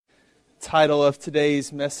Title of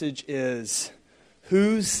today's message is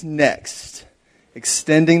Who's Next?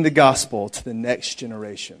 Extending the Gospel to the Next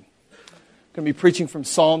Generation. I'm going to be preaching from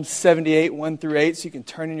Psalm 78, 1 through 8, so you can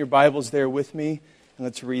turn in your Bibles there with me, and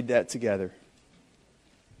let's read that together.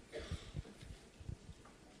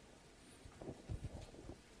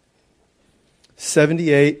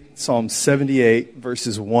 Psalm 78,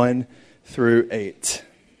 verses 1 through 8.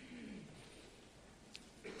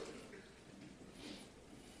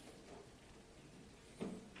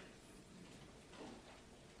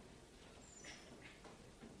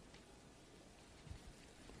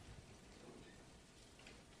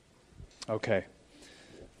 Okay,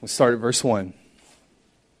 we'll start at verse 1.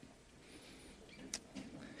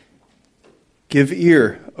 Give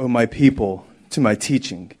ear, O my people, to my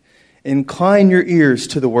teaching. Incline your ears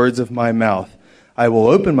to the words of my mouth. I will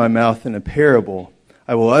open my mouth in a parable.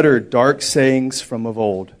 I will utter dark sayings from of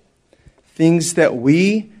old. Things that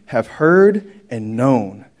we have heard and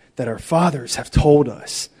known, that our fathers have told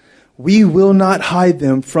us. We will not hide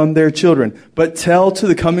them from their children, but tell to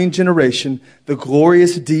the coming generation the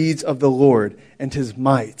glorious deeds of the Lord and his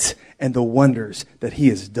might and the wonders that he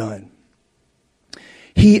has done.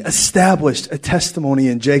 He established a testimony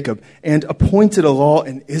in Jacob and appointed a law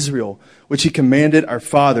in Israel, which he commanded our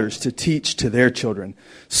fathers to teach to their children,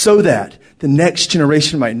 so that the next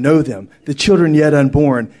generation might know them, the children yet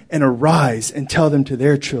unborn, and arise and tell them to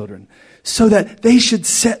their children, so that they should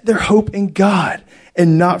set their hope in God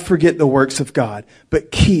and not forget the works of God,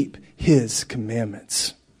 but keep his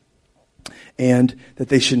commandments. And that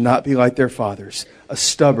they should not be like their fathers, a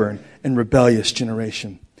stubborn and rebellious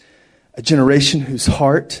generation, a generation whose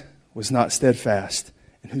heart was not steadfast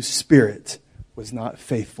and whose spirit was not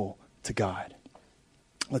faithful to God.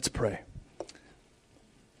 Let's pray.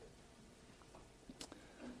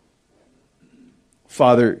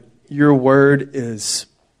 Father, your word is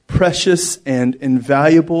precious and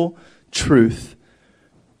invaluable truth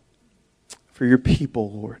for your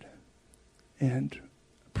people, Lord. And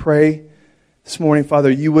pray this morning,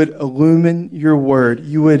 Father, you would illumine your word.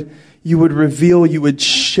 You would reveal, you would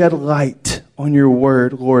shed light on your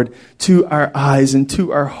word, Lord, to our eyes and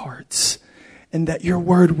to our hearts. And that your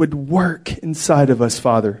word would work inside of us,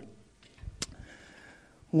 Father.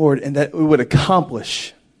 Lord, and that we would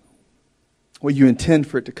accomplish what you intend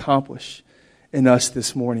for it to accomplish in us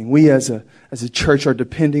this morning. We as a church are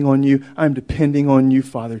depending on you. I'm depending on you,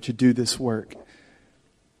 Father, to do this work.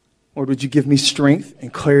 Lord, would you give me strength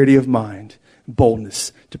and clarity of mind,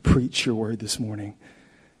 boldness to preach your word this morning.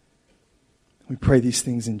 We pray these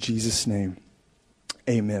things in Jesus' name.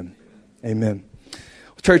 Amen. Amen.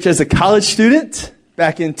 Church, as a college student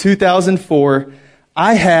back in 2004,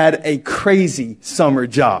 I had a crazy summer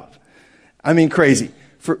job. I mean crazy.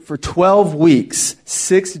 For 12 weeks,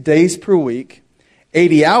 6 days per week,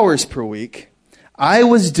 80 hours per week, I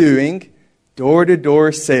was doing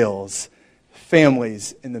door-to-door sales,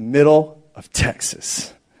 families in the middle of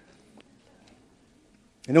Texas.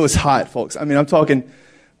 And it was hot, folks. I mean, I'm talking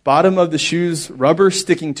bottom of the shoes, rubber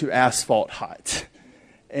sticking to asphalt hot.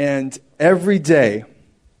 And every day,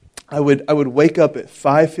 I would wake up at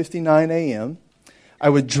 5:59 a.m., I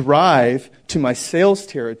would drive to my sales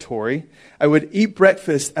territory. I would eat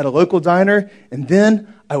breakfast at a local diner, and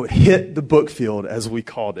then I would hit the book field, as we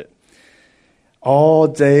called it, all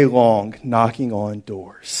day long, knocking on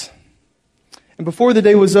doors. And before the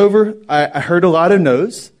day was over, I heard a lot of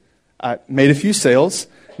no's. I made a few sales,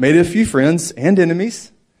 made a few friends and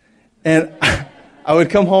enemies, and I would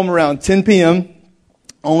come home around 10 p.m.,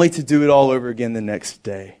 only to do it all over again the next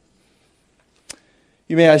day.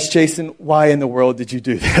 You may ask, Jason, why in the world did you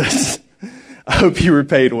do this? I hope you were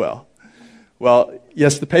paid well. Well,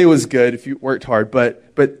 yes, the pay was good if you worked hard,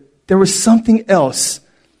 but there was something else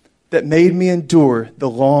that made me endure the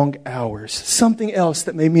long hours, something else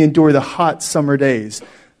that made me endure the hot summer days,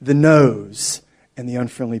 the no's, and the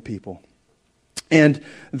unfriendly people. And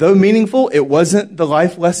though meaningful, it wasn't the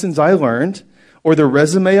life lessons I learned, or the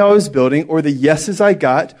resume I was building, or the yeses I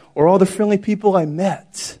got, or all the friendly people I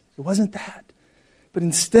met. It wasn't that. But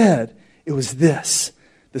instead, it was this.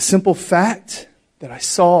 The simple fact that I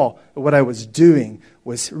saw that what I was doing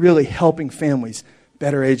was really helping families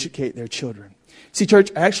better educate their children. See, church,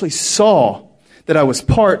 I actually saw that I was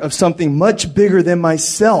part of something much bigger than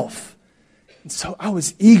myself. And so I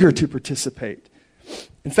was eager to participate.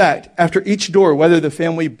 In fact, after each door, whether the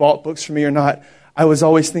family bought books for me or not, I was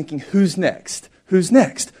always thinking, who's next? Who's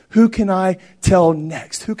next? Who can I tell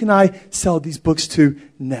next? Who can I sell these books to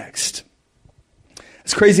next?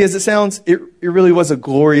 As crazy as it sounds, it really was a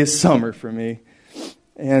glorious summer for me.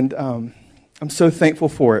 And I'm so thankful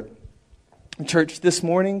for it. Church, this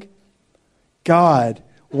morning, God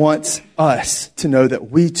wants us to know that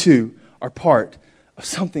we too are part of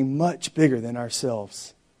something much bigger than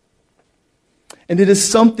ourselves. And it is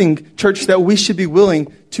something, church, that we should be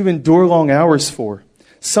willing to endure long hours for.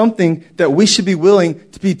 Something that we should be willing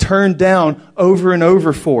to be turned down over and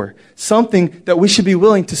over for. Something that we should be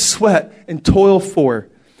willing to sweat and toil for.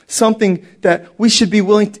 Something that we should be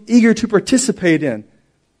willing to, eager to participate in.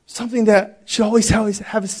 Something that should always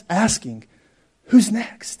have us asking, who's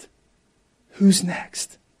next? Who's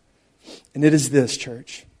next? And it is this,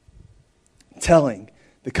 church. Telling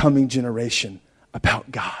the coming generation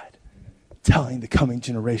about God. Telling the coming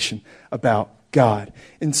generation about God.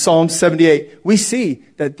 In Psalm 78, we see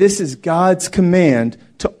that this is God's command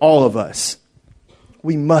to all of us.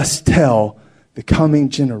 We must tell the coming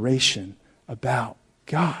generation about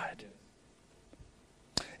God.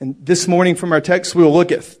 And this morning from our text, we will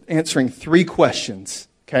look at answering 3 questions.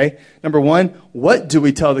 Okay? Number 1, what do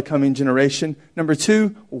we tell the coming generation? Number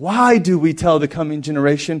 2, why do we tell the coming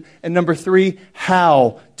generation? And number 3,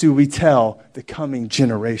 how do we tell the coming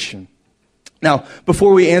generation? Now,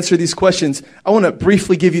 before we answer these questions, I want to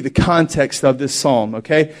briefly give you the context of this psalm,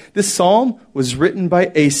 okay? This psalm was written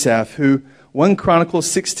by Asaph, who 1 Chronicles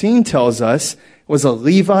 16 tells us was a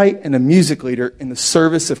Levite and a music leader in the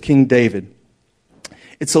service of King David.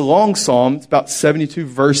 It's a long psalm, it's about 72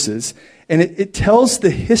 verses, and it tells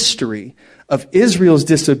the history of Israel's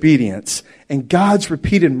disobedience and God's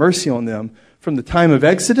repeated mercy on them from the time of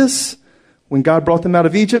Exodus, when God brought them out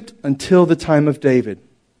of Egypt, until the time of David.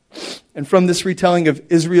 And from this retelling of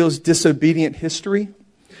Israel's disobedient history,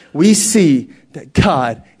 we see that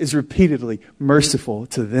God is repeatedly merciful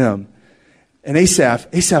to them. And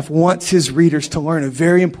Asaph wants his readers to learn a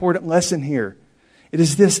very important lesson here. It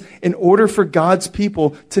is this: in order for God's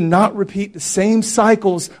people to not repeat the same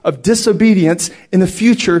cycles of disobedience in the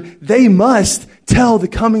future, they must tell the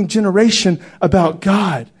coming generation about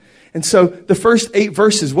God. And so the first 8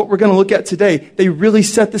 verses, what we're going to look at today, they really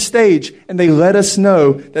set the stage and they let us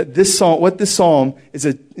know that what this psalm is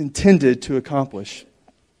intended to accomplish.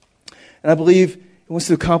 And I believe it wants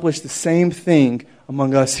to accomplish the same thing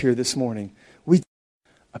among us here this morning. We talk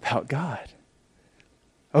about God.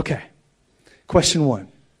 Okay. Question 1.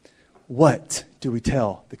 What do we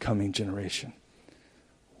tell the coming generation?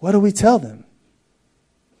 What do we tell them?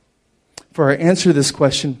 For our answer to this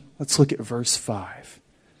question, let's look at verse 5.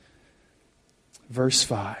 Verse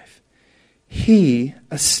 5. He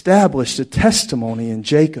established a testimony in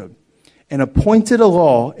Jacob and appointed a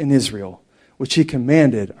law in Israel, which he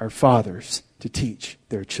commanded our fathers to teach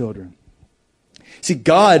their children. See,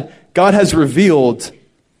 God has revealed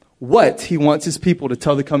what he wants his people to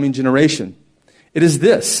tell the coming generation. It is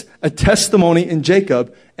this: a testimony in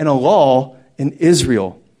Jacob and a law in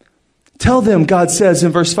Israel. Tell them, God says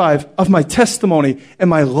in verse 5, of my testimony and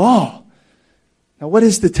my law. Now, what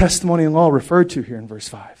is the testimony and law referred to here in verse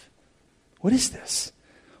 5? What is this?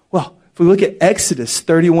 Well, if we look at Exodus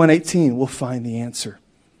 31:18, we'll find the answer.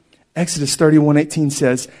 Exodus 31:18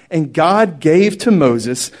 says, and God gave to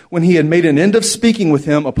Moses, when he had made an end of speaking with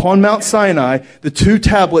him upon Mount Sinai, the 2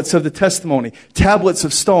 tablets of the testimony, tablets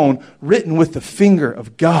of stone, written with the finger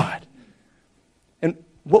of God. And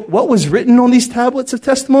what was written on these tablets of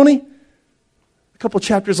testimony? A couple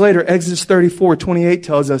chapters later, Exodus 34:28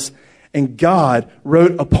 tells us, and God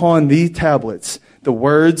wrote upon these tablets the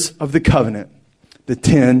words of the covenant, the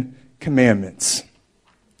 10 commandments.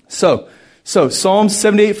 So Psalm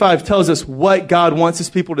 78:5 tells us what God wants his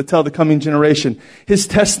people to tell the coming generation. His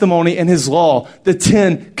testimony and his law, the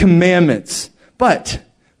 10 commandments. But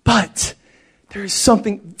there is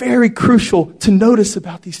something very crucial to notice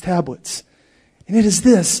about these tablets. And it is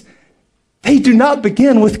this: they do not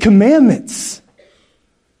begin with commandments.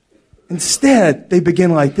 Instead, they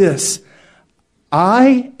begin like this: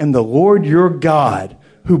 I am the Lord your God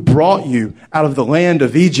who brought you out of the land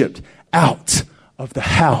of Egypt, out of the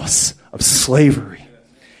house of slavery.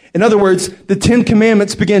 In other words, the 10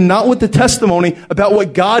 commandments begin not with the testimony about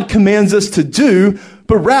what God commands us to do,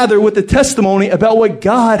 but rather with the testimony about what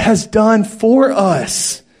God has done for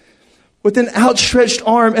us. With an outstretched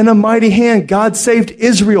arm and a mighty hand, God saved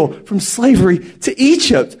Israel from slavery to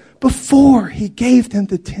Egypt before he gave them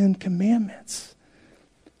the 10 commandments.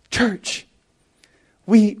 Church,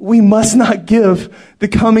 we must not give the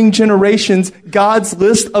coming generations God's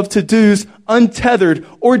list of to-dos untethered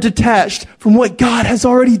or detached from what God has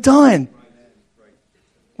already done.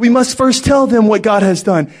 We must first tell them what God has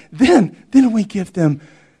done. Then we give them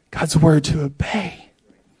God's word to obey.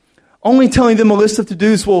 Only telling them a list of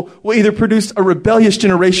to-dos will either produce a rebellious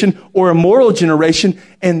generation or a moral generation,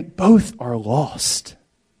 and both are lost.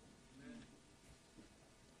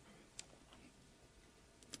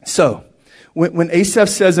 So, When Asaph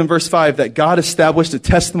says in verse 5 that God established a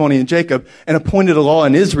testimony in Jacob and appointed a law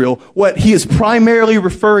in Israel, what he is primarily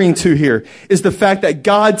referring to here is the fact that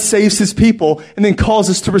God saves his people and then calls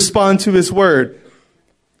us to respond to his word.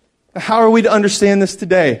 How are we to understand this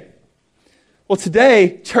today? Well,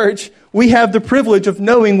 today, church, we have the privilege of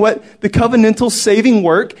knowing what the covenantal saving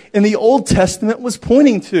work in the Old Testament was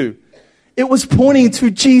pointing to. It was pointing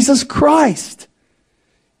to Jesus Christ.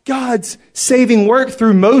 God's saving work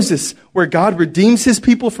through Moses, where God redeems his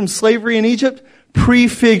people from slavery in Egypt,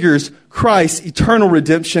 prefigures Christ's eternal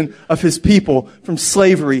redemption of his people from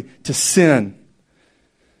slavery to sin.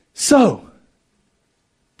 So,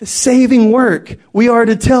 the saving work we are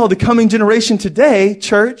to tell the coming generation today,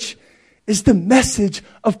 church, is the message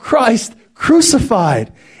of Christ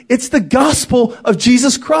crucified. It's the gospel of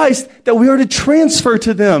Jesus Christ that we are to transfer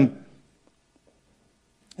to them.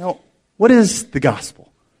 Now, what is the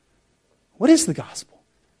gospel? What is the gospel?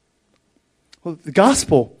 Well, the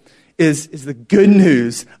gospel is the good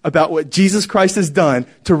news about what Jesus Christ has done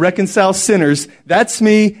to reconcile sinners, that's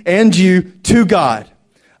me and you, to God.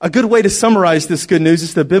 A good way to summarize this good news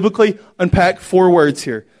is to biblically unpack 4 words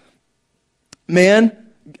here.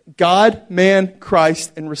 God, man,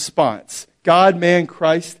 Christ, and response. God, man,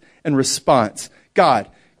 Christ, and response. God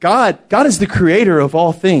is the creator of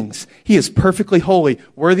all things. He is perfectly holy,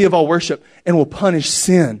 worthy of all worship, and will punish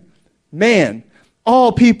sin. Man,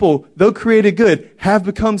 all people, though created good, have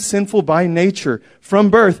become sinful by nature. From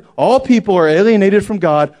birth, all people are alienated from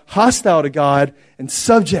God, hostile to God, and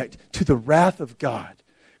subject to the wrath of God.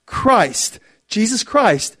 Christ, Jesus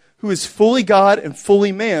Christ, who is fully God and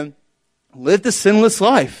fully man, lived a sinless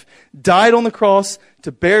life, died on the cross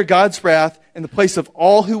to bear God's wrath in the place of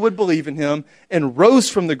all who would believe in him, and rose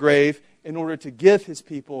from the grave in order to give his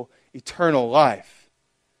people eternal life.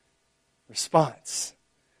 Response.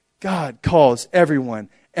 God calls everyone,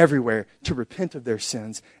 everywhere, to repent of their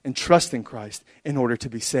sins and trust in Christ in order to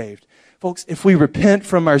be saved. Folks, if we repent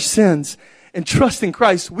from our sins and trust in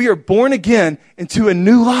Christ, we are born again into a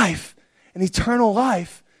new life, an eternal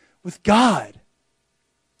life with God.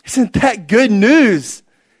 Isn't that good news?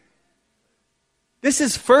 This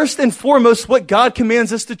is first and foremost what God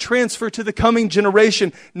commands us to transfer to the coming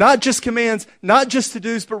generation. Not just commands, not just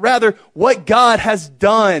to-dos, but rather what God has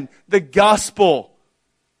done, the gospel.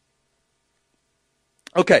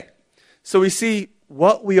 Okay, so we see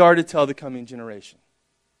what we are to tell the coming generation.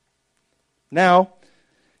 Now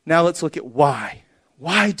let's look at why.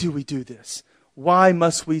 Why do we do this? Why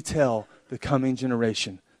must we tell the coming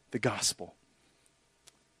generation the gospel?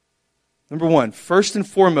 Number 1, first and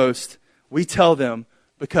foremost, we tell them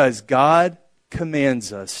because God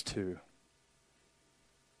commands us to.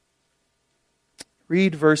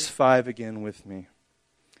 Read verse 5 again with me.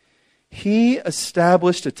 He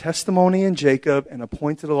established a testimony in Jacob and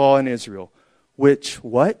appointed a law in Israel, which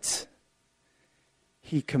what?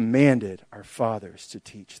 He commanded our fathers to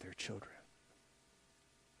teach their children.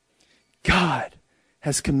 God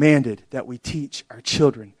has commanded that we teach our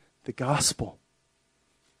children the gospel.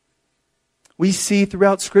 We see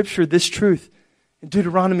throughout Scripture this truth. In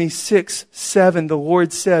Deuteronomy 6:7, the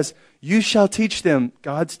Lord says, "You shall teach them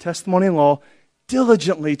God's testimony and law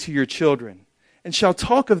diligently to your children, and shall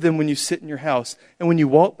talk of them when you sit in your house, and when you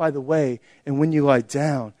walk by the way, and when you lie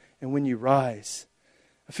down, and when you rise."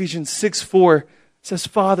 Ephesians 6:4 says,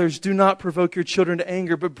 "Fathers, do not provoke your children to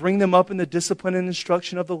anger, but bring them up in the discipline and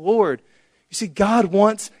instruction of the Lord." You see, God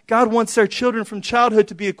wants our children from childhood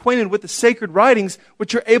to be acquainted with the sacred writings,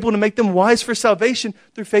 which are able to make them wise for salvation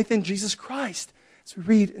through faith in Jesus Christ. As we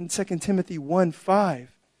read in 2 Timothy 1:5,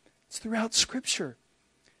 it's throughout Scripture.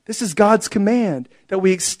 This is God's command, that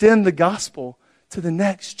we extend the gospel to the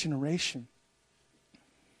next generation.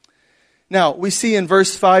 Now, we see in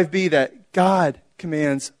verse 5b that God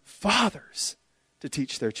commands fathers to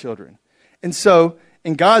teach their children. And so,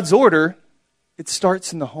 in God's order, it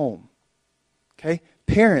starts in the home. Okay?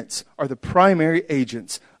 Parents are the primary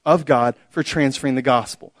agents of God for transferring the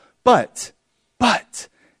gospel. But,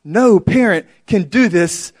 no parent can do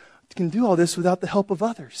all this without the help of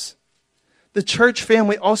others. The church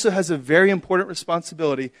family also has a very important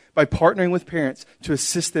responsibility by partnering with parents to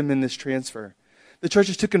assist them in this transfer. The church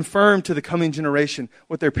is to confirm to the coming generation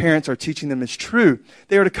what their parents are teaching them is true.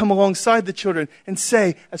 They are to come alongside the children and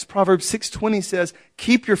say, as Proverbs 6:20 says,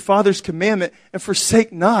 "Keep your father's commandment and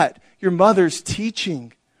forsake not your mother's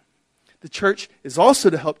teaching." The church is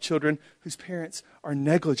also to help children whose parents are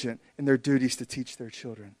negligent in their duties to teach their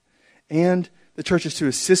children. And the church is to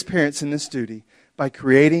assist parents in this duty by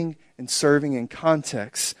creating and serving in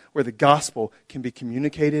contexts where the gospel can be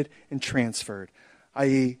communicated and transferred,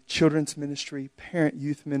 i.e. children's ministry, parent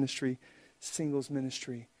youth ministry, singles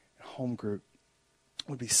ministry, and home group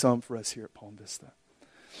would be some for us here at Palm Vista.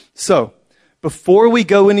 So, before we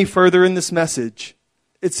go any further in this message,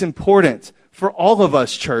 it's important for all of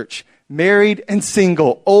us, church, married and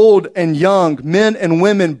single, old and young, men and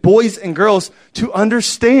women, boys and girls, to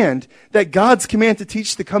understand that God's command to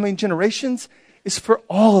teach the coming generations is for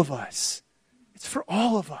all of us. It's for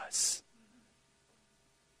all of us.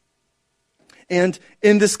 And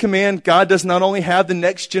in this command, God does not only have the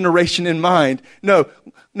next generation in mind. No,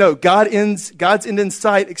 God's end in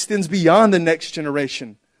sight extends beyond the next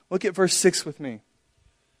generation. Look at verse 6 with me.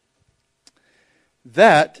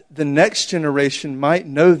 That the next generation might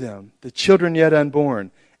know them, the children yet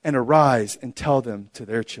unborn, and arise and tell them to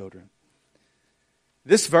their children.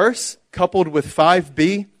 This verse, coupled with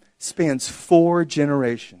 5b, spans 4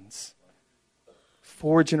 generations.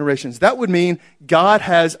 4 generations. That would mean God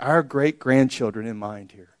has our great-grandchildren in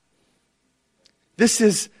mind here. This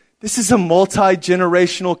is a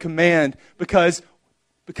multi-generational command because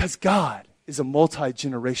God is a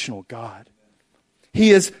multi-generational God.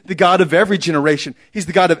 He is the God of every generation. He's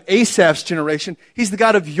the God of Asaph's generation. He's the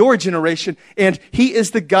God of your generation. And He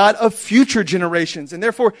is the God of future generations. And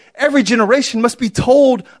therefore, every generation must be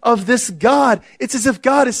told of this God. It's as if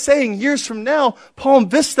God is saying, years from now, Palm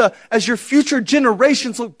Vista, as your future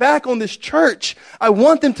generations look back on this church, I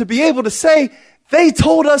want them to be able to say, they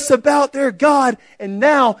told us about their God, and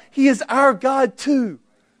now He is our God too.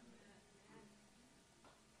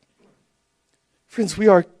 Friends, we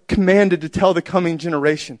are commanded to tell the coming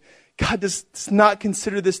generation. God does not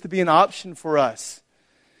consider this to be an option for us.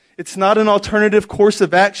 It's not an alternative course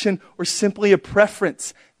of action or simply a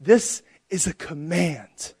preference. This is a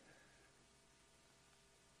command.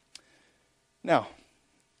 Now,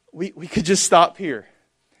 we could just stop here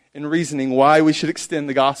in reasoning why we should extend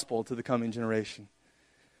the gospel to the coming generation.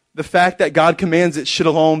 The fact that God commands it should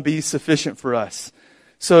alone be sufficient for us.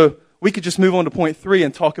 So we could just move on to point 3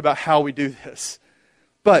 and talk about how we do this.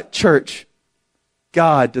 But, church,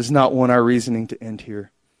 God does not want our reasoning to end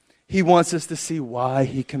here. He wants us to see why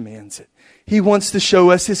He commands it. He wants to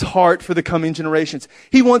show us His heart for the coming generations.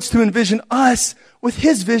 He wants to envision us with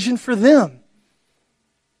His vision for them.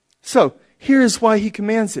 So, here's why He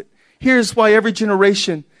commands it. Here's why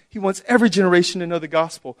He wants every generation to know the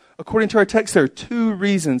gospel. According to our text, there are 2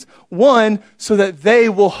 reasons. 1, so that they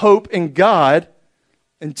will hope in God.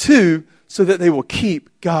 And 2, so that they will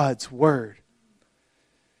keep God's word.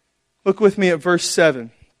 Look with me at verse 7.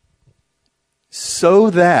 So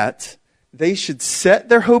that they should set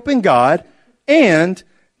their hope in God and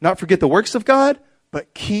not forget the works of God,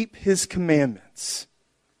 but keep His commandments.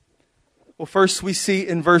 Well, first we see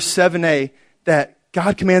in verse 7a that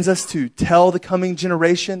God commands us to tell the coming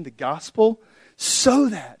generation the gospel so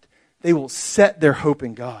that they will set their hope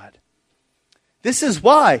in God. This is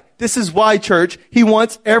why, church, He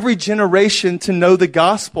wants every generation to know the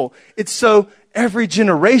gospel. It's so every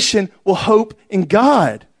generation will hope in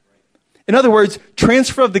God. In other words,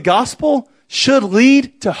 transfer of the gospel should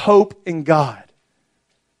lead to hope in God.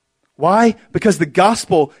 Why? Because the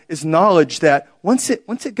gospel is knowledge that once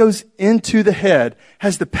it goes into the head,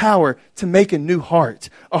 has the power to make a new heart,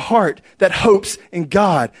 a heart that hopes in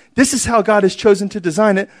God. This is how God has chosen to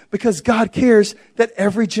design it, because God cares that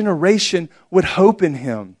every generation would hope in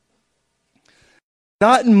Him.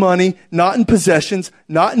 Not in money, not in possessions,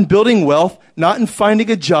 not in building wealth, not in finding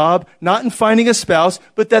a job, not in finding a spouse,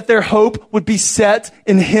 but that their hope would be set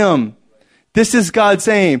in Him. This is God's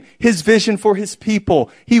aim, His vision for His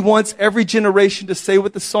people. He wants every generation to say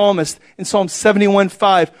with the psalmist in Psalm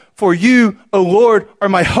 71:5, "For you, O Lord, are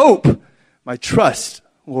my hope, my trust,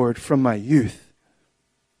 Lord, from my youth."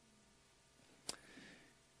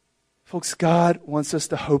 Folks, God wants us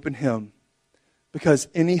to hope in Him, because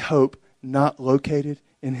any hope not located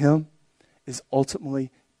in Him is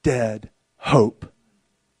ultimately dead hope.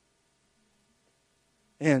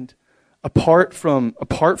 And apart from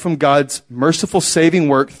God's merciful saving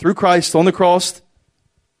work through Christ on the cross,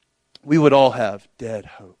 we would all have dead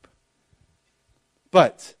hope.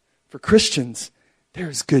 But for Christians, there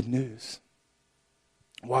is good news.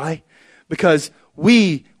 Why? Because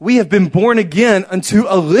we have been born again unto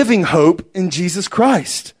a living hope in Jesus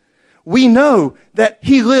Christ. We know that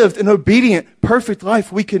He lived an obedient, perfect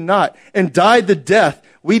life we could not, and died the death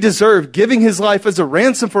we deserve, giving His life as a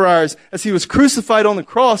ransom for ours as He was crucified on the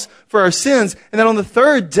cross for our sins. And that on the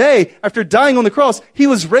 3rd day, after dying on the cross, He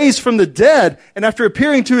was raised from the dead. And after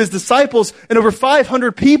appearing to His disciples and over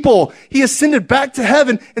 500 people, He ascended back to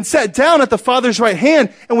heaven and sat down at the Father's right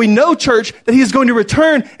hand. And we know, church, that He is going to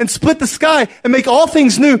return and split the sky and make all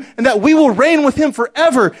things new, and that we will reign with Him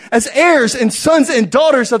forever as heirs and sons and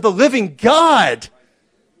daughters of the living God.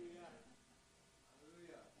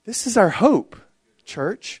 This is our hope,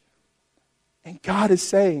 church. And God is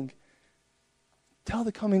saying, tell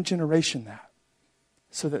the coming generation that,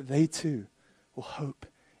 so that they too will hope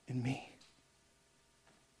in me.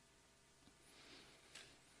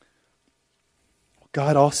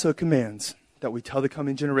 God also commands that we tell the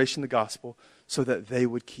coming generation the gospel so that they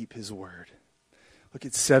would keep his word. Look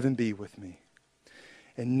at 7b with me.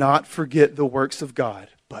 And not forget the works of God,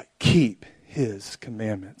 but keep his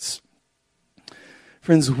commandments.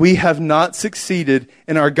 Friends, we have not succeeded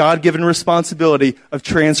in our God-given responsibility of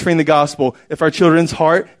transferring the gospel if our children's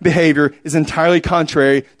heart behavior is entirely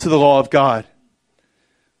contrary to the law of God.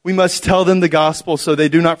 We must tell them the gospel so they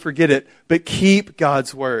do not forget it, but keep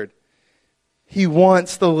God's word. He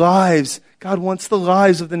wants the lives, God wants the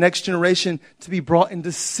lives of the next generation to be brought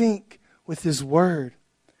into sync with his word.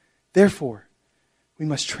 Therefore, we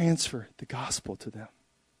must transfer the gospel to them.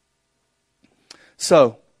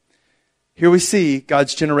 So, here we see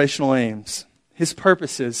God's generational aims, his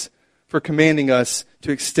purposes for commanding us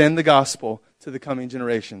to extend the gospel to the coming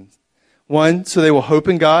generations. 1, so they will hope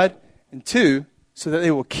in God, and 2, so that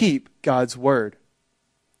they will keep God's word.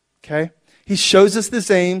 Okay? He shows us these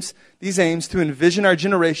aims to envision our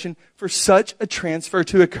generation for such a transfer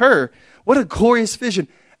to occur. What a glorious vision.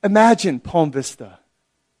 Imagine Palm Vista.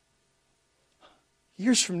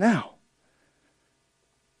 Years from now.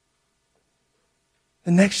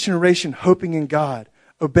 The next generation hoping in God,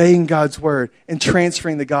 obeying God's word, and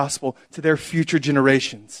transferring the gospel to their future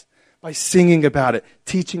generations by singing about it,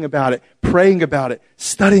 teaching about it, praying about it,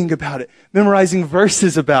 studying about it, memorizing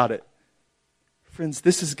verses about it. Friends,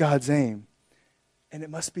 this is God's aim, and it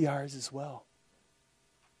must be ours as well.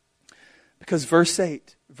 Because verse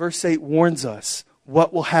 8 warns us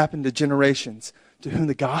what will happen to generations to whom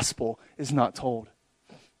the gospel is not told.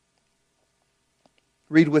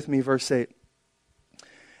 Read with me verse 8.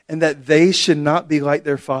 And that they should not be like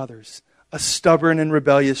their fathers, a stubborn and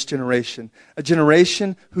rebellious generation, a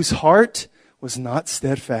generation whose heart was not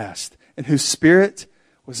steadfast and whose spirit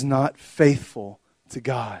was not faithful to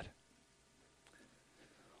God.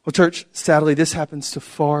 Well, church, sadly, this happens to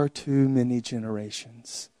far too many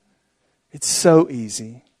generations. It's so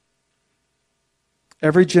easy.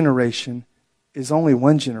 Every generation is only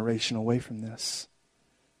one generation away from this.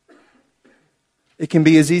 It can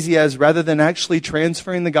be as easy as, rather than actually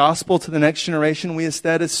transferring the gospel to the next generation, we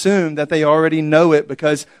instead assume that they already know it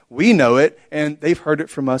because we know it and they've heard it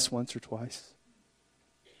from us once or twice.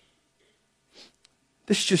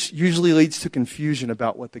 This just usually leads to confusion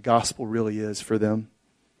about what the gospel really is for them.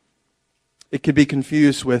 It could be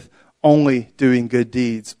confused with only doing good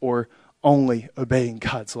deeds or only obeying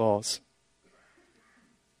God's laws.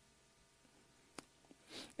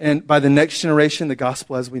 And by the next generation, the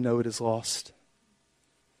gospel as we know it is lost.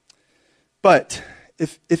 But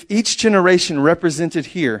if each generation represented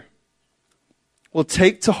here will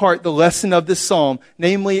take to heart the lesson of this psalm,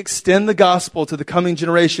 namely extend the gospel to the coming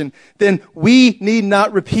generation, then we need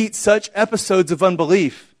not repeat such episodes of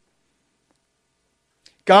unbelief.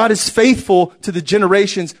 God is faithful to the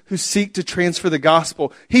generations who seek to transfer the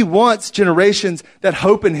gospel. He wants generations that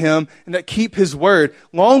hope in him and that keep his word.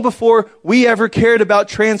 Long before we ever cared about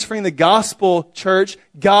transferring the gospel, church,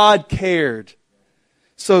 God cared.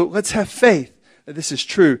 So let's have faith that this is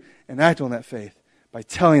true and act on that faith by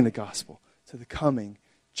telling the gospel to the coming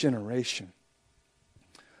generation.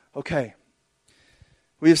 Okay,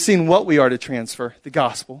 we have seen what we are to transfer, the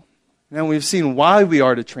gospel. Now we've seen why we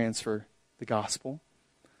are to transfer the gospel.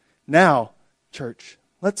 Now, church,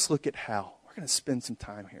 let's look at how. We're going to spend some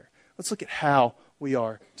time here. Let's look at how we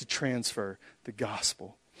are to transfer the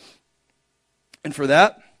gospel. And for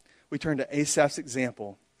that, we turn to Asaph's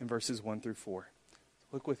example in verses 1 through 4.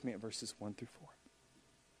 Look with me at verses 1 through 4.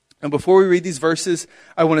 And before we read these verses,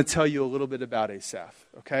 I want to tell you a little bit about Asaph,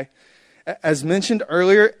 okay? As mentioned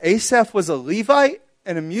earlier, Asaph was a Levite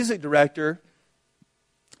and a music director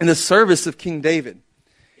in the service of King David.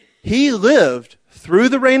 He lived through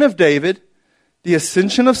the reign of David, the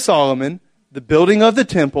ascension of Solomon, the building of the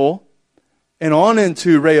temple, and on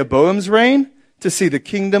into Rehoboam's reign to see the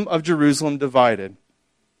kingdom of Jerusalem divided.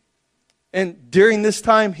 And during this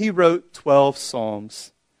time, he wrote 12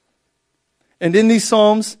 psalms. And in these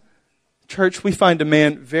psalms, church, we find a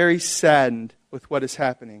man very saddened with what is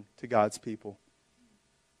happening to God's people.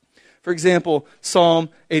 For example, Psalm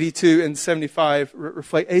 82 and 75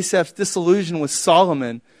 reflect Asaph's disillusion with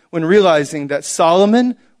Solomon when realizing that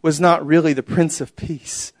Solomon was not really the Prince of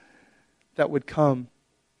Peace that would come.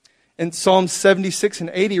 And Psalms 76 and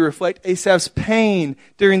 80 reflect Asaph's pain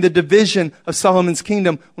during the division of Solomon's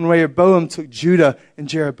kingdom when Rehoboam took Judah and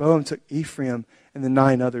Jeroboam took Ephraim and the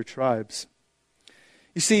 9 other tribes.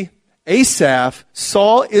 You see, Asaph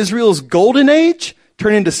saw Israel's golden age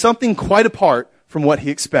turn into something quite apart from what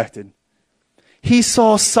he expected. He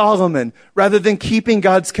saw Solomon, rather than keeping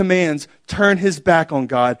God's commands, turn his back on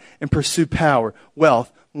God and pursue power,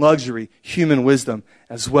 wealth, luxury, human wisdom,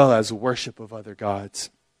 as well as worship of other gods.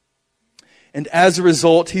 And as a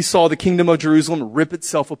result, he saw the kingdom of Jerusalem rip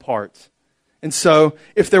itself apart. And so,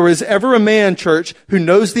 if there was ever a man, church, who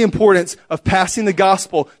knows the importance of passing the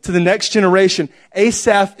gospel to the next generation,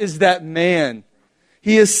 Asaph is that man.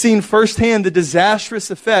 He has seen firsthand the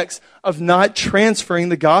disastrous effects of not transferring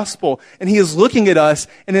the gospel. And he is looking at us,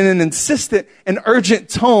 and in an insistent and urgent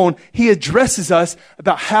tone, he addresses us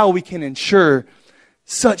about how we can ensure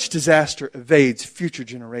such disaster evades future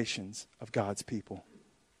generations of God's people.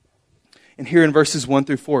 And here in verses 1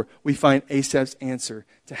 through 4, we find Asaph's answer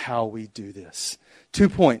to how we do this. 2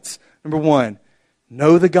 points. Number 1,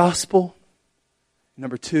 know the gospel.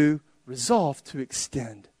 Number 2, resolve to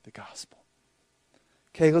extend the gospel.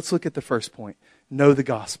 Okay, let's look at the first point. Know the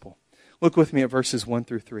gospel. Look with me at verses 1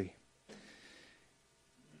 through 3.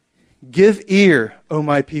 Give ear, O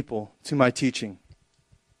my people, to my teaching.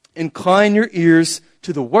 Incline your ears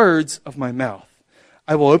to the words of my mouth.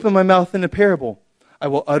 I will open my mouth in a parable. I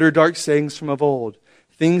will utter dark sayings from of old,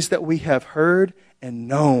 things that we have heard and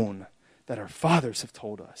known, that our fathers have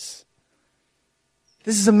told us.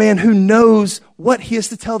 This is a man who knows what he has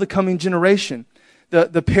to tell the coming generation.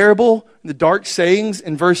 The parable, the dark sayings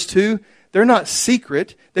in verse 2, they're not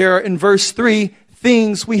secret. They are in verse 3,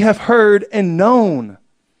 things we have heard and known,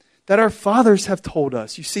 that our fathers have told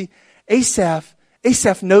us. You see, Asaph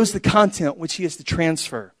knows the content which he has to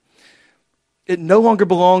transfer. It no longer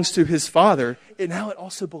belongs to his father. Now it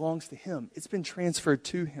also belongs to him. It's been transferred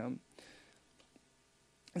to him.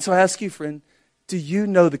 And so I ask you, friend, do you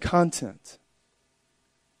know the content?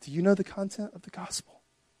 Do you know the content of the gospel?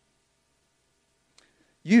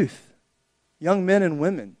 Youth, young men and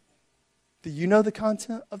women, do you know the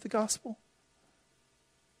content of the gospel?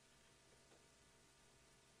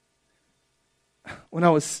 When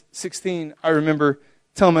I was 16, I remember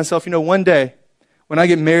telling myself, one day, when I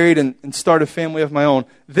get married and start a family of my own,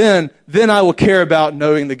 then I will care about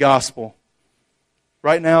knowing the gospel.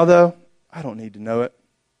 Right now, though, I don't need to know it.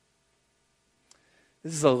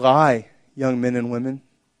 This is a lie, young men and women.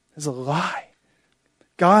 This is a lie.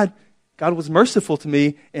 God was merciful to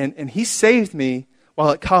me, and He saved me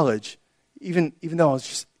while at college, even though I was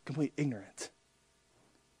just completely ignorant.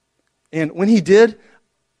 And when He did,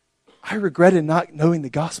 I regretted not knowing the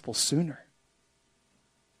gospel sooner.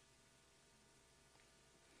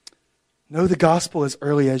 Know the gospel as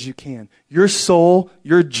early as you can. Your soul,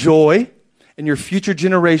 your joy, and your future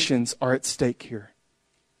generations are at stake here.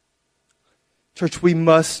 Church, we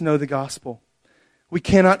must know the gospel. We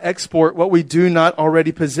cannot export what we do not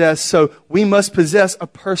already possess, so we must possess a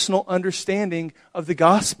personal understanding of the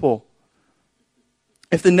gospel.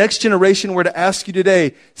 If the next generation were to ask you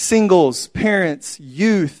today, singles, parents,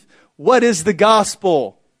 youth, what is the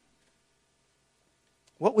gospel?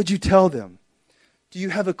 What would you tell them? Do you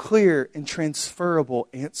have a clear and transferable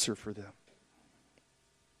answer for them?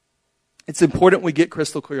 It's important we get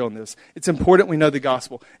crystal clear on this. It's important we know the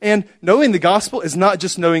gospel. And knowing the gospel is not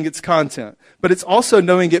just knowing its content, but it's also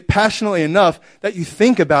knowing it passionately enough that you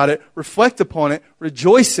think about it, reflect upon it,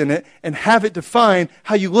 rejoice in it, and have it define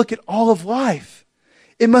how you look at all of life.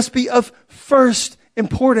 It must be of first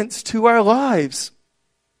importance to our lives.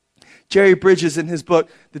 Jerry Bridges, in his book,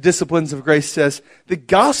 The Disciplines of Grace, says, the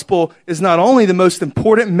gospel is not only the most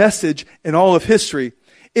important message in all of history,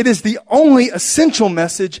 it is the only essential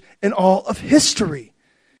message in all of history.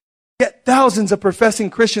 Yet thousands of professing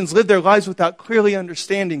Christians live their lives without clearly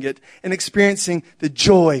understanding it and experiencing the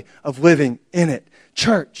joy of living in it.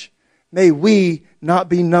 Church, may we not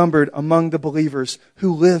be numbered among the believers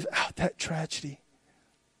who live out that tragedy.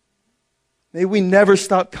 May we never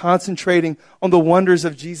stop concentrating on the wonders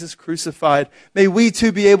of Jesus crucified. May we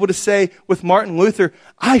too be able to say with Martin Luther,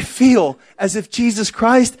 I feel as if Jesus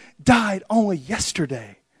Christ died only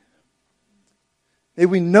yesterday. May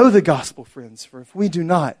we know the gospel, friends, for if we do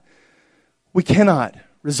not, we cannot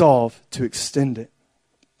resolve to extend it.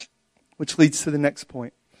 Which leads to the next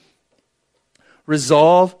point.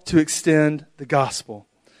 Resolve to extend the gospel.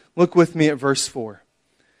 Look with me at verse 4.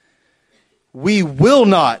 We will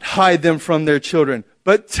not hide them from their children,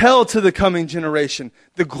 but tell to the coming generation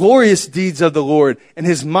the glorious deeds of the Lord and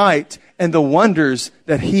His might and the wonders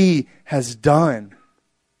that He has done.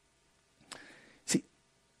 See,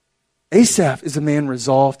 Asaph is a man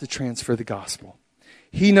resolved to transfer the gospel.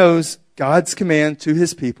 He knows God's command to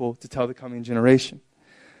His people to tell the coming generation.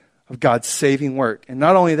 of God's saving work. And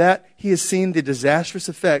not only that, he has seen the disastrous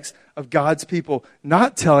effects of God's people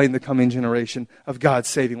not telling the coming generation of God's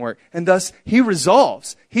saving work. And thus, he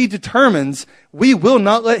resolves, he determines, we will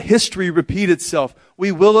not let history repeat itself.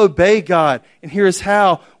 We will obey God. And here is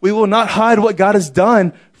how. We will not hide what God has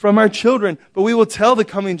done from our children, but we will tell the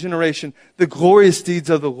coming generation the glorious deeds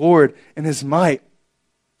of the Lord and his might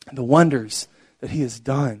and the wonders that he has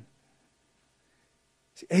done.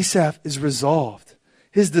 See, Asaph is resolved.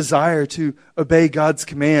 His desire to obey God's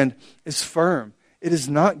command is firm. It is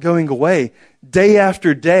not going away. Day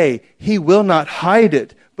after day, he will not hide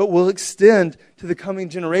it, but will extend to the coming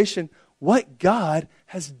generation what God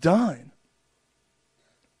has done.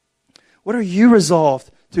 What are you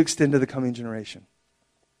resolved to extend to the coming generation?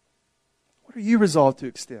 What are you resolved to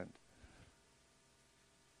extend?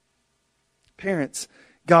 Parents,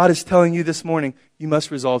 God is telling you this morning, you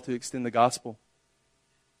must resolve to extend the gospel.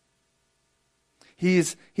 He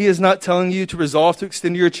is not telling you to resolve to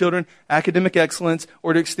extend to your children academic excellence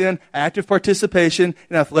or to extend active participation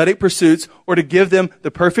in athletic pursuits or to give them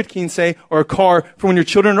the perfect quince or a car for when your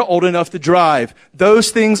children are old enough to drive.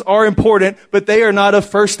 Those things are important, but they are not of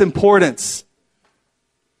first importance.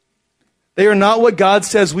 They are not what God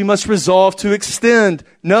says we must resolve to extend.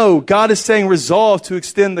 No, God is saying resolve to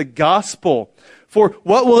extend the gospel. For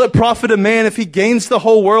what will it profit a man if he gains the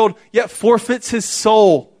whole world yet forfeits his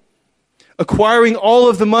soul? Acquiring all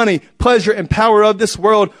of the money, pleasure, and power of this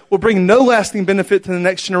world will bring no lasting benefit to the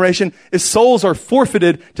next generation if souls are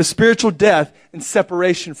forfeited to spiritual death and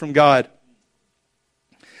separation from God.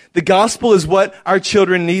 The gospel is what our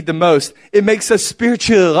children need the most. It makes us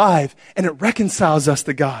spiritually alive, and it reconciles us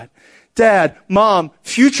to God. Dad, mom,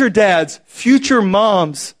 future dads, future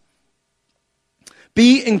moms,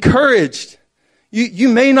 be encouraged. You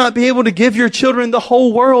may not be able to give your children the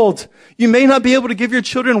whole world. You may not be able to give your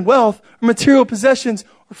children wealth or material possessions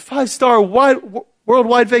or 5-star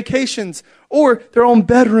worldwide vacations or their own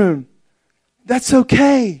bedroom. That's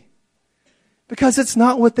okay, because it's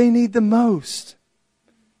not what they need the most.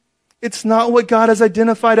 It's not what God has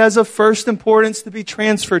identified as of first importance to be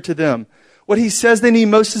transferred to them. What he says they need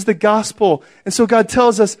most is the gospel. And so God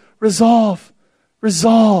tells us, resolve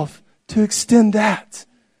to extend that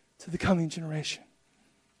to the coming generation.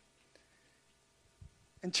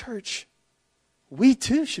 And church, we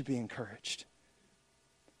too should be encouraged.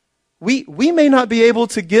 We may not be able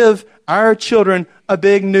to give our children a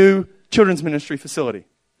big new children's ministry facility.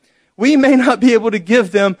 We may not be able to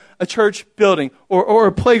give them a church building or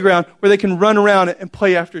a playground where they can run around and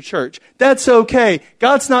play after church. That's okay.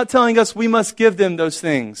 God's not telling us we must give them those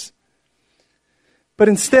things. But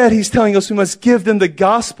instead, he's telling us we must give them the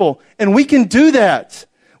gospel. And we can do that.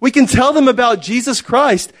 We can tell them about Jesus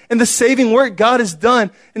Christ and the saving work God has done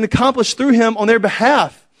and accomplished through him on their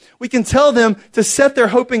behalf. We can tell them to set their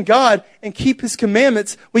hope in God and keep his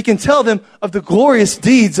commandments. We can tell them of the glorious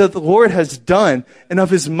deeds that the Lord has done and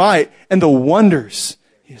of his might and the wonders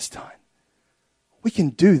he has done. We can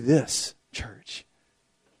do this, church.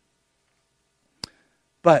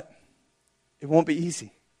 But it won't be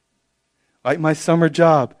easy. Like my summer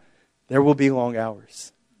job, there will be long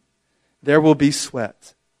hours. There will be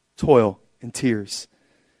sweat, toil, and tears.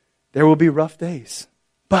 There will be rough days.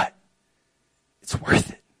 But it's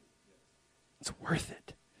worth it. It's worth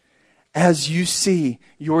it. As you see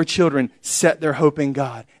your children set their hope in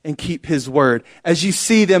God and keep his word, as you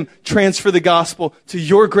see them transfer the gospel to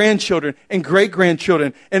your grandchildren and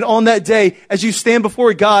great-grandchildren, and on that day, as you stand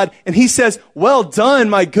before God and he says, well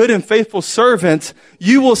done, my good and faithful servant,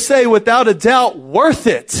 you will say without a doubt, worth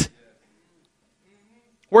it.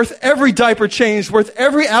 Worth every diaper changed, worth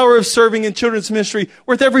every hour of serving in children's ministry,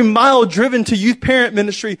 worth every mile driven to youth parent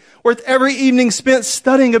ministry, worth every evening spent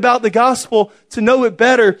studying about the gospel to know it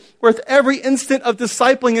better, worth every instant of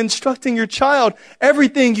discipling and instructing your child.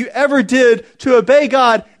 Everything you ever did to obey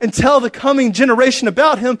God and tell the coming generation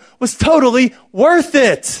about him was totally worth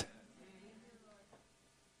it.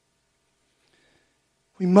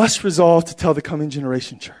 We must resolve to tell the coming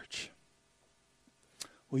generation, church.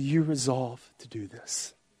 Will you resolve to do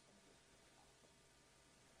this?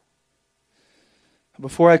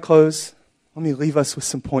 Before I close, let me leave us with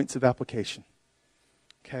some points of application.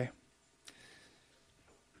 Okay?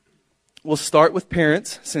 We'll start with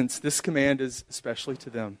parents, since this command is especially to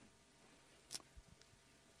them.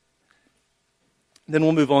 Then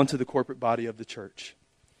we'll move on to the corporate body of the church.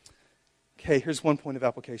 Okay, here's one point of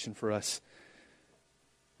application for us.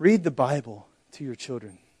 Read the Bible to your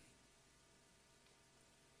children.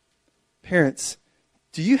 Parents,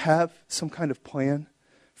 do you have some kind of plan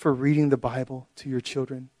for reading the Bible to your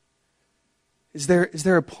children? Is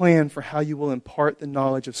there a plan for how you will impart the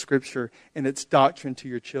knowledge of Scripture and its doctrine to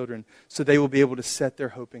your children so they will be able to set their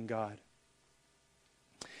hope in God?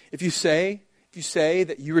 If you say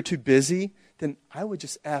that you are too busy, then I would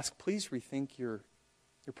just ask, please rethink your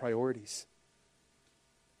priorities.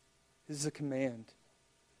 This is a command.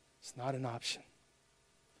 It's not an option.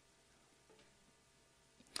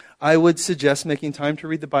 I would suggest making time to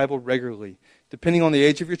read the Bible regularly. Depending on the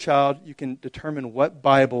age of your child, you can determine what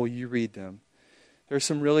Bible you read them. There are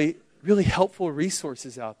some really, really helpful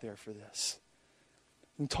resources out there for this.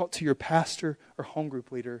 You can talk to your pastor or home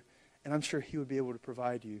group leader, and I'm sure he would be able to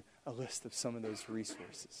provide you a list of some of those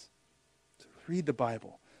resources. So read the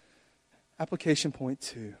Bible. Application point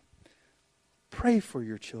 2. Pray for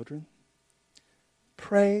your children.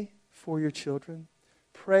 Pray for your children.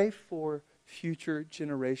 Pray for future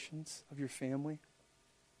generations of your family.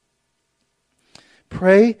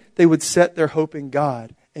 Pray they would set their hope in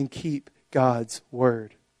God and keep God's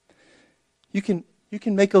word. You can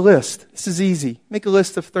make a list. This is easy. Make a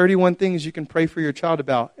list of 31 things you can pray for your child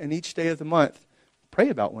about, and each day of the month, pray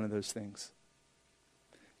about one of those things.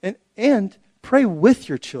 And pray with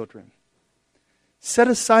your children. Set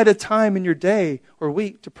aside a time in your day or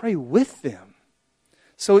week to pray with them.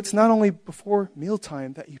 So it's not only before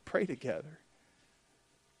mealtime that you pray together.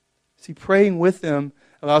 See, praying with them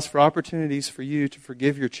allows for opportunities for you to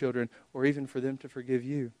forgive your children or even for them to forgive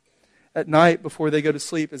you. At night, before they go to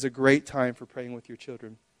sleep, is a great time for praying with your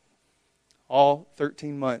children. All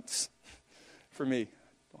 13 months for me.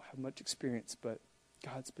 I don't have much experience, but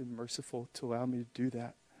God's been merciful to allow me to do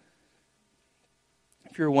that.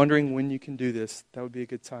 If you're wondering when you can do this, that would be a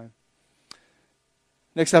good time.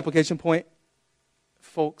 Next application point,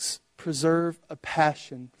 folks, preserve a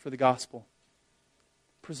passion for the gospel.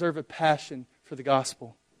 Preserve a passion for the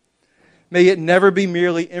gospel. May it never be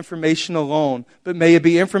merely information alone, but may it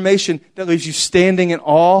be information that leaves you standing in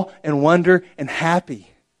awe and wonder and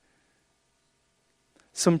happy.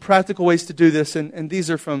 Some practical ways to do this, and these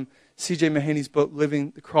are from C.J. Mahaney's book,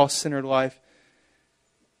 Living the Cross-Centered Life.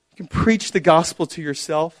 You can preach the gospel to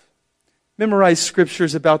yourself, memorize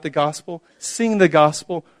scriptures about the gospel, sing the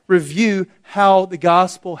gospel, review how the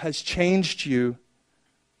gospel has changed you,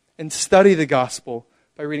 and study the gospel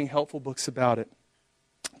by reading helpful books about it.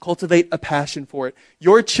 Cultivate a passion for it.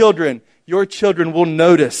 Your children will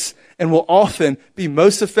notice and will often be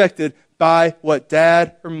most affected by what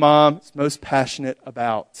dad or mom is most passionate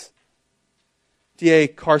about. D.A.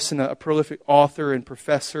 Carson, a prolific author and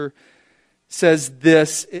professor, says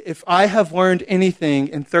this: if I have learned anything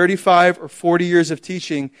in 35 or 40 years of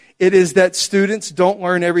teaching, it is that students don't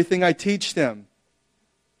learn everything I teach them.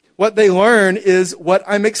 What they learn is what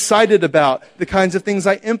I'm excited about, the kinds of things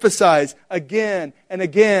I emphasize again and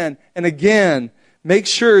again and again. Make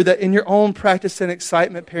sure that in your own practice and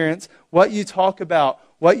excitement, parents, what you talk about,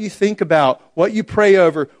 what you think about, what you pray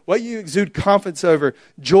over, what you exude confidence over,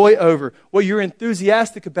 joy over, what you're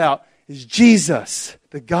enthusiastic about is Jesus,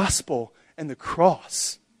 the gospel, and the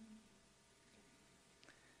cross.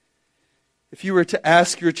 If you were to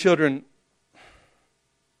ask your children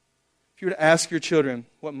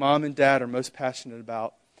what mom and dad are most passionate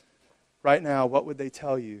about right now, what would they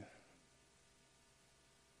tell you?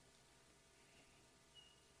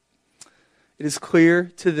 It is clear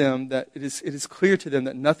to them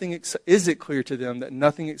that nothing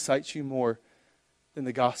excites you more than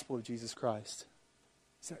the gospel of Jesus Christ.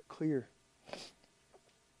 Is that clear?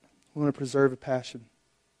 We want to preserve a passion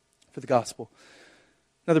for the gospel.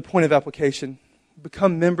 Another point of application: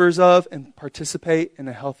 become members of and participate in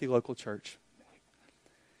a healthy local church.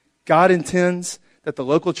 God intends that the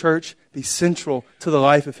local church be central to the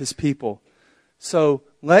life of His people. So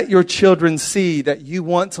let your children see that you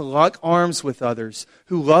want to lock arms with others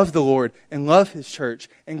who love the Lord and love His church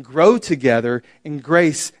and grow together in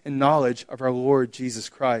grace and knowledge of our Lord Jesus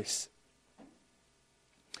Christ.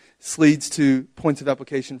 This leads to points of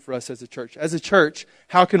application for us as a church. As a church,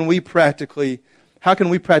 how can we practically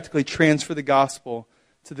transfer the gospel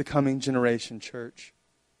to the coming generation, church?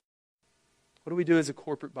 What do we do as a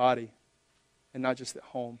corporate body and not just at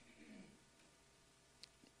home?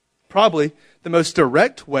 Probably the most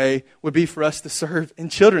direct way would be for us to serve in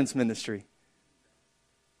children's ministry.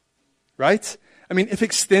 Right? I mean, if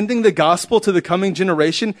extending the gospel to the coming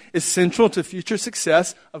generation is central to future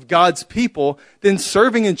success of God's people, then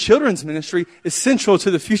serving in children's ministry is central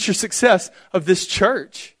to the future success of this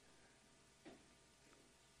church.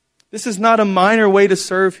 This is not a minor way to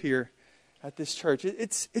serve here at this church.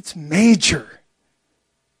 It's major.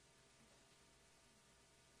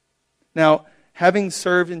 Now, having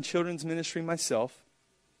served in children's ministry myself,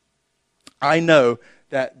 I know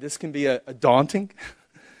that this can be a daunting,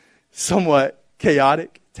 somewhat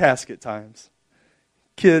chaotic task at times.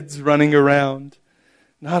 Kids running around,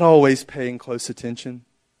 not always paying close attention.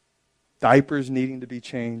 Diapers needing to be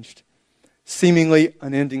changed. Seemingly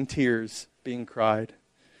unending tears being cried.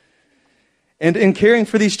 And in caring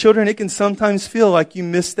for these children, it can sometimes feel like you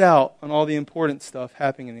missed out on all the important stuff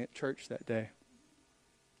happening at church that day.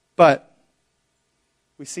 But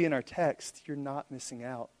we see in our text, you're not missing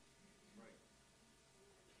out.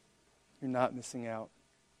 You're not missing out.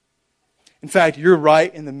 In fact, you're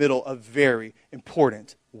right in the middle of very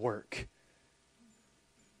important work.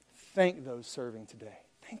 Thank those serving today.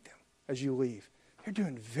 Thank them as you leave. They're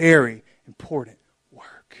doing very important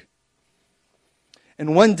work.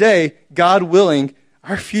 And one day, God willing,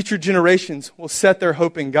 our future generations will set their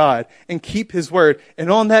hope in God and keep His word.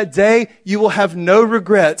 And on that day, you will have no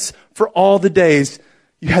regrets for all the days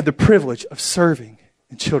you had the privilege of serving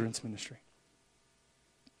in children's ministry.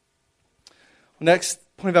 Next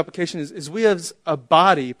point of application is we as a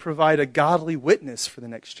body provide a godly witness for the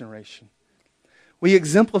next generation. We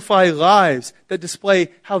exemplify lives that display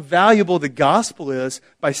how valuable the gospel is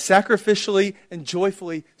by sacrificially and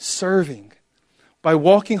joyfully serving, by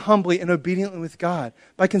walking humbly and obediently with God,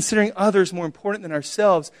 by considering others more important than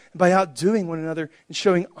ourselves, and by outdoing one another and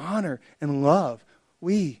showing honor and love.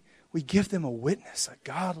 We give them a witness, a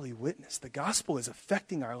godly witness. The gospel is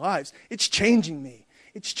affecting our lives. It's changing me.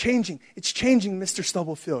 It's changing Mr.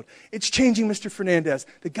 Stubblefield. It's changing Mr. Fernandez.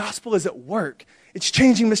 The gospel is at work. It's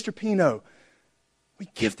changing Mr. Pino. We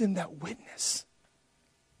give them that witness.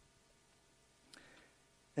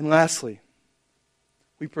 And lastly,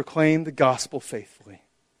 we proclaim the gospel faithfully.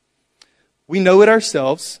 We know it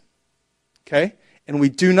ourselves, okay? And we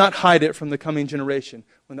do not hide it from the coming generation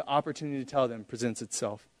when the opportunity to tell them presents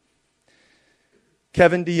itself.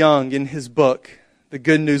 Kevin DeYoung, in his book, The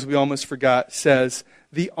Good News We Almost Forgot, says,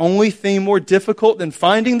 the only thing more difficult than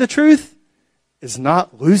finding the truth is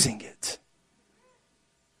not losing it.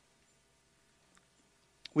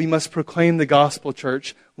 We must proclaim the gospel,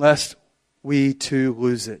 church, lest we too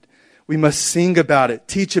lose it. We must sing about it,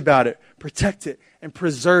 teach about it, protect it, and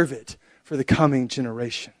preserve it for the coming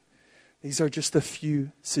generation. These are just a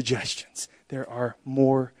few suggestions. There are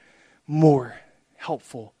more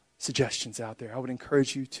helpful suggestions out there. I would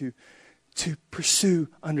encourage you to pursue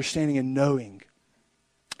understanding and knowing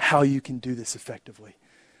how you can do this effectively.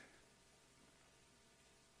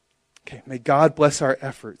 Okay, may God bless our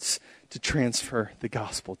efforts to transfer the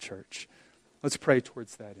gospel, church. Let's pray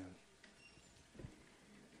towards that end.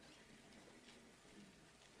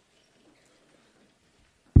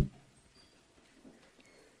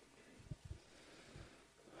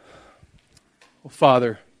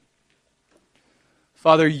 Well,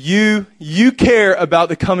 Father, you care about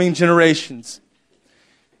the coming generations.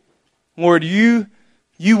 Lord, you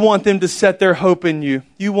want them to set their hope in you.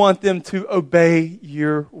 You want them to obey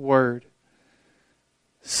your word.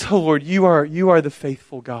 So, Lord, you are the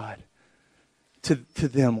faithful God to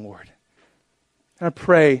them, Lord. And I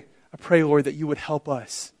pray, Lord, that you would help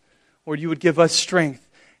us. Lord, you would give us strength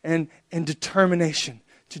and determination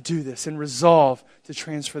to do this and resolve to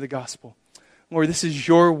transfer the gospel. Lord, this is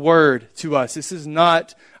your word to us. This is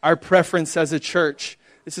not our preference as a church.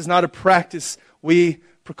 This is not a practice we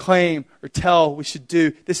proclaim or tell we should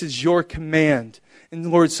do. This is your command. And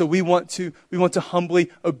Lord, so we want to humbly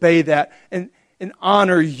obey that and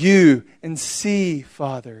honor you and see,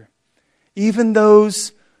 Father, even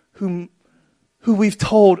those who we've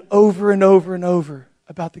told over and over and over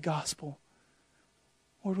about the gospel.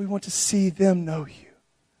 Lord, we want to see them know you.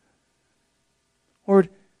 Lord,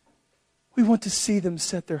 we want to see them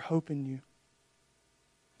set their hope in you.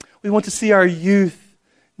 We want to see our youth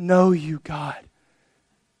know you, God.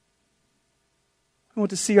 We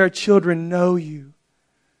want to see our children know you.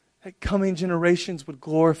 That coming generations would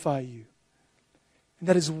glorify you. And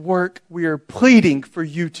that is work we are pleading for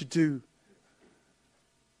you to do.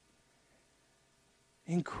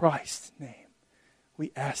 In Christ's name,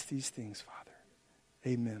 we ask these things, Father.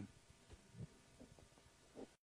 Amen.